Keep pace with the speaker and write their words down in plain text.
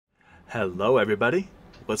Hello everybody,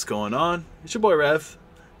 what's going on? It's your boy Rev,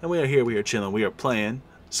 and we are here, we are chilling, we are playing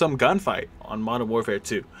some Gunfight on Modern Warfare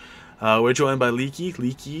 2. We're joined by Leaky.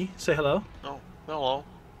 Leaky, say hello. Oh, hello.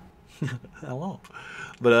 Hello.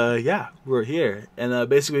 But yeah, we're here, and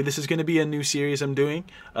basically this is going to be a new series I'm doing.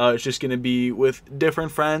 It's just going to be with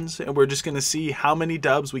different friends, and we're just going to see how many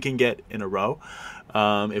dubs we can get in a row.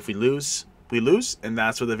 If we lose, we lose, and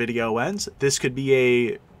that's where the video ends. This could be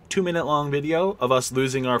a 2-minute long video of us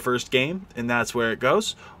losing our first game, and that's where it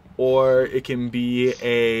goes. Or it can be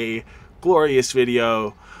a glorious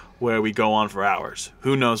video where we go on for hours.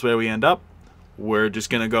 Who knows where we end up? We're just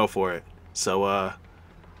going to go for it. So,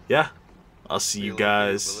 yeah. I'll see you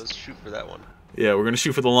guys. Let's shoot for that one. Yeah, we're gonna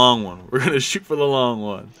shoot for the long one. We're gonna shoot for the long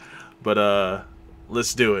one. But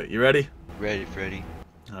let's do it. You ready? Ready, Freddy.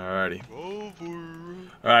 Alrighty. Over.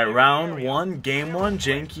 Alright, round one, game one.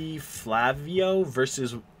 Janky Flavio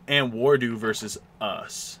versus and Wardu versus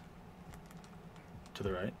us. To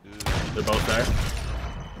the right. They're both there.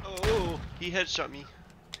 Oh, he headshot me.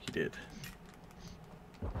 He did.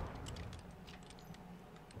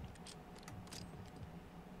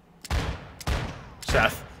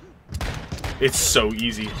 Seth. It's so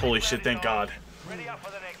easy. Holy shit, thank God.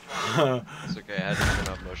 It's okay, I had to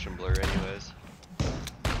turn off motion blur anyways.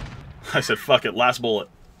 I said, fuck it, last bullet.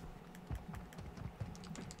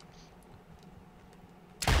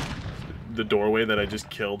 The doorway that I just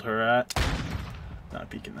killed her at. Not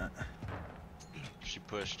peeking that. She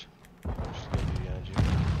pushed. She's gonna be behind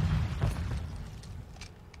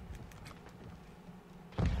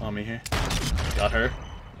you. On me here. Got her.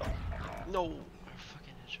 No.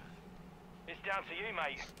 It's down to you,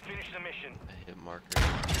 mate. Finish the mission. I hit marker.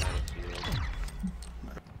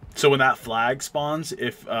 So when that flag spawns,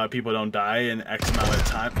 if people don't die in X amount of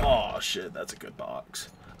time, oh shit, that's a good box.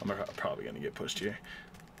 I'm probably gonna get pushed here.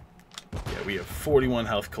 Yeah, we have 41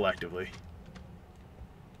 health collectively.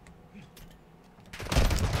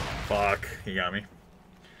 Fuck, he got me.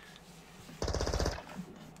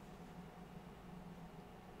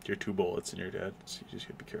 You're 2 bullets and you're dead, so you just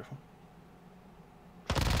gotta be careful.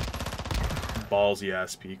 Ballsy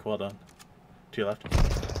ass peek, well done. To your left.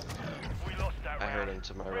 I heard him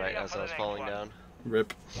to my right as I was falling down.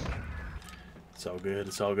 Rip. It's all good,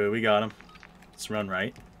 it's all good. We got him. Let's run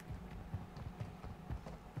right.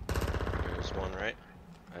 There's one right.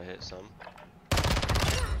 I hit some.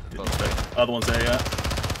 Other one's there, yeah.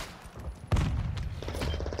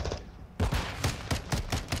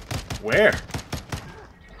 Where?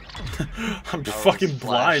 I'm fucking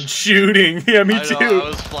blind shooting. Yeah, me too. I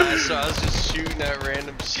was flash, so I was just shooting at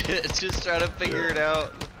random shit, just trying to figure it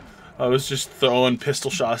out. I was just throwing pistol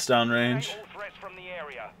shots down range.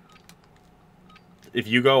 If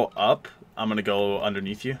you go up, I'm gonna go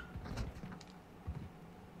underneath you.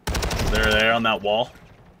 They're there on that wall.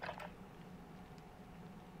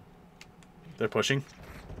 They're pushing.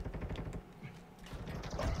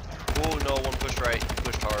 Oh no, one pushed right. He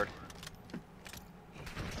pushed hard.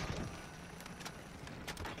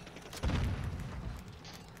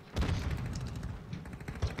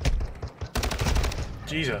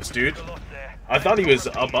 Jesus, dude. I thought he was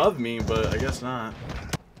above me, but I guess not.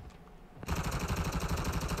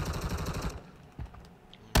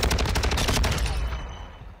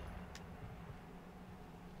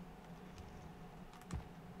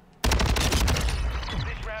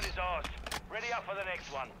 This round is ours. Ready up for the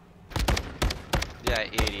next one. Yeah,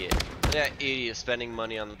 idiot. Yeah, idiot spending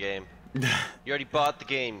money on the game. You already bought the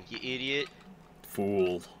game, you idiot.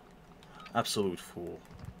 Fool. Absolute fool.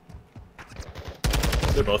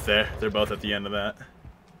 They're both there. They're both at the end of that.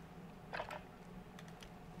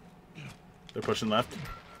 They're pushing left.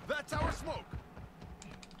 That's our smoke.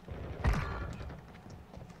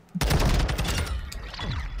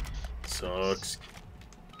 Sucks.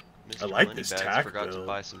 Mr. I like Moneybags this tack forgot to build.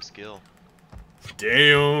 buy some skill.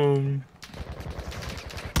 Damn.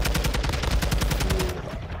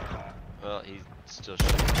 Well, he's still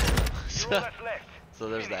shooting. You're all that's left. So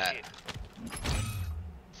there's Finish that. it.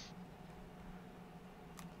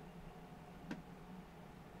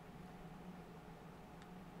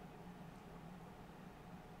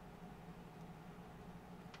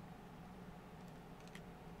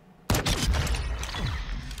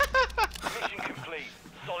 Mission complete.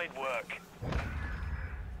 Solid work.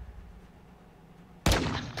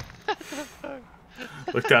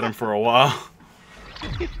 Looked at him for a while.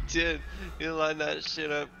 He did. He lined that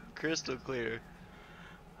shit up crystal clear.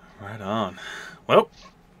 Right on. Well,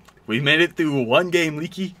 we made it through one game,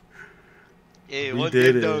 Leaky. Hey, We one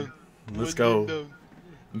did game it. done. Let's One go. game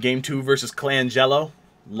done. Game 2 versus Clan Jello.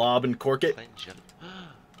 Lob and cork it. Clan Jello.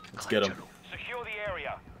 Let's get him. Secure the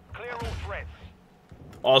area. Clear all threats.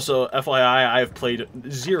 Also, FYI, I have played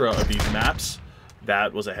 0 of these maps.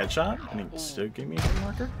 That was a headshot, and he still gave me a hit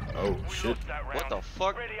marker. Oh shit! What the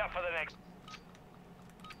fuck? Ready up for the next.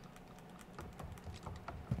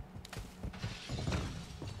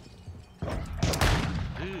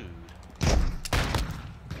 Dude.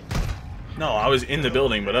 No, I was in the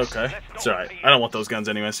building, but okay, it's all right. I don't want those guns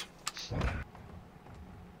anyways.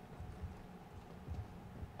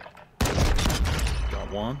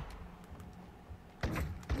 Got one.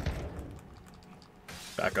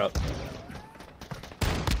 Back up.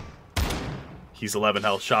 He's 11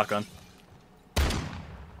 health. Shotgun.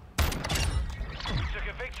 Took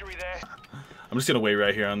a victory there. I'm just gonna wait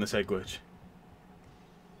right here on this head glitch.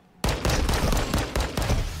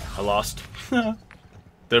 I lost.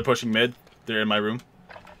 They're pushing mid. They're in my room.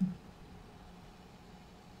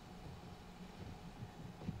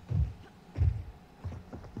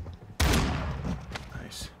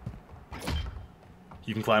 Nice.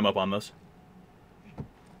 You can climb up on those.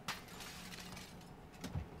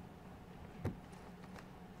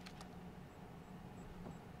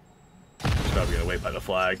 Probably gonna wait by the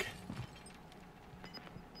flag.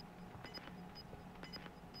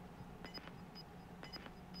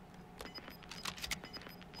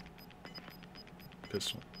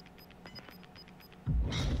 Pistol.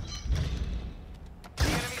 The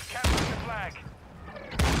enemy's capturing the flag.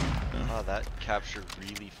 Oh, that captured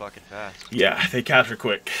really fucking fast. Yeah, they capture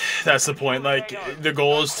quick. That's the point. Like, the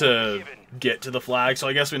goal is to get to the flag, so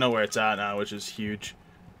I guess we know where it's at now, which is huge.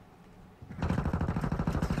 I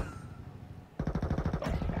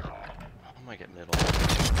might get middle.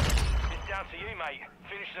 It's down to you, mate.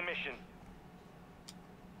 Finish the mission.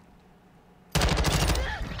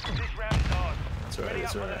 This round is ours. That's right, Ready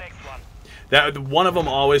that's up for the right. next one. That one of them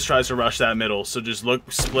always tries to rush that middle, so just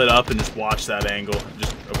look, split up, and just watch that angle.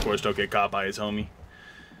 Just, of course, don't get caught by his homie.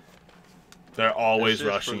 They're always This is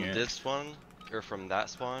rushing from it. this one, or from that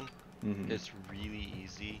spawn, Mhm. it's really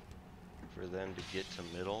easy for them to get to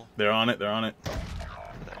middle. They're on it. They're on it.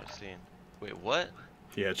 That I was seeing. Wait, what?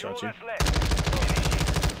 He You're all headshot you. that's left.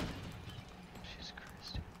 Jesus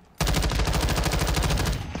Christ.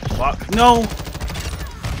 Fuck. No!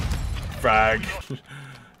 Frag.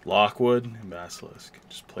 Lockwood and Basilisk.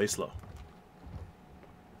 Just play slow.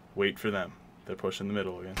 Wait for them. They're pushing the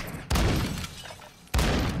middle again.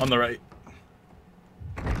 On the right.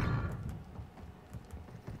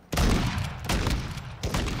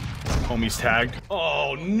 Homie's tagged.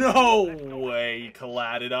 Oh, no way. He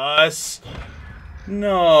collided us.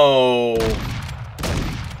 No.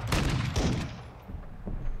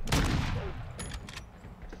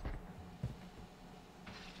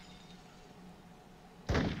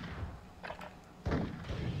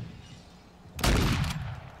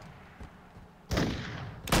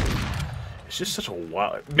 It's just such a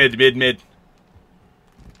wild... Mid.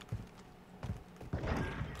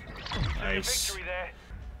 Nice. Victory there.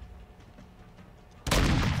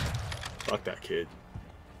 Fuck that kid.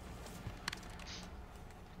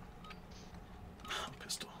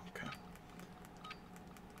 Pistol, okay.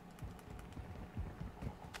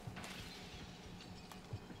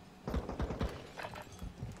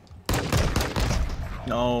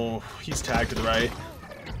 No, he's tagged to the right.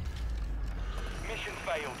 Mission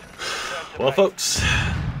failed. Return to Well, base. folks,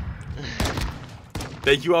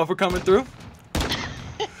 thank you all for coming through.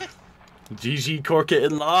 GG Corkit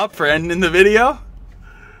and Law for ending the video.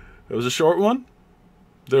 It was a short one.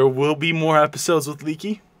 There will be more episodes with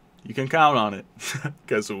Leaky. You can count on it.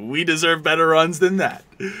 Because we deserve better runs than that.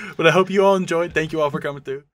 But I hope you all enjoyed. Thank you all for coming through.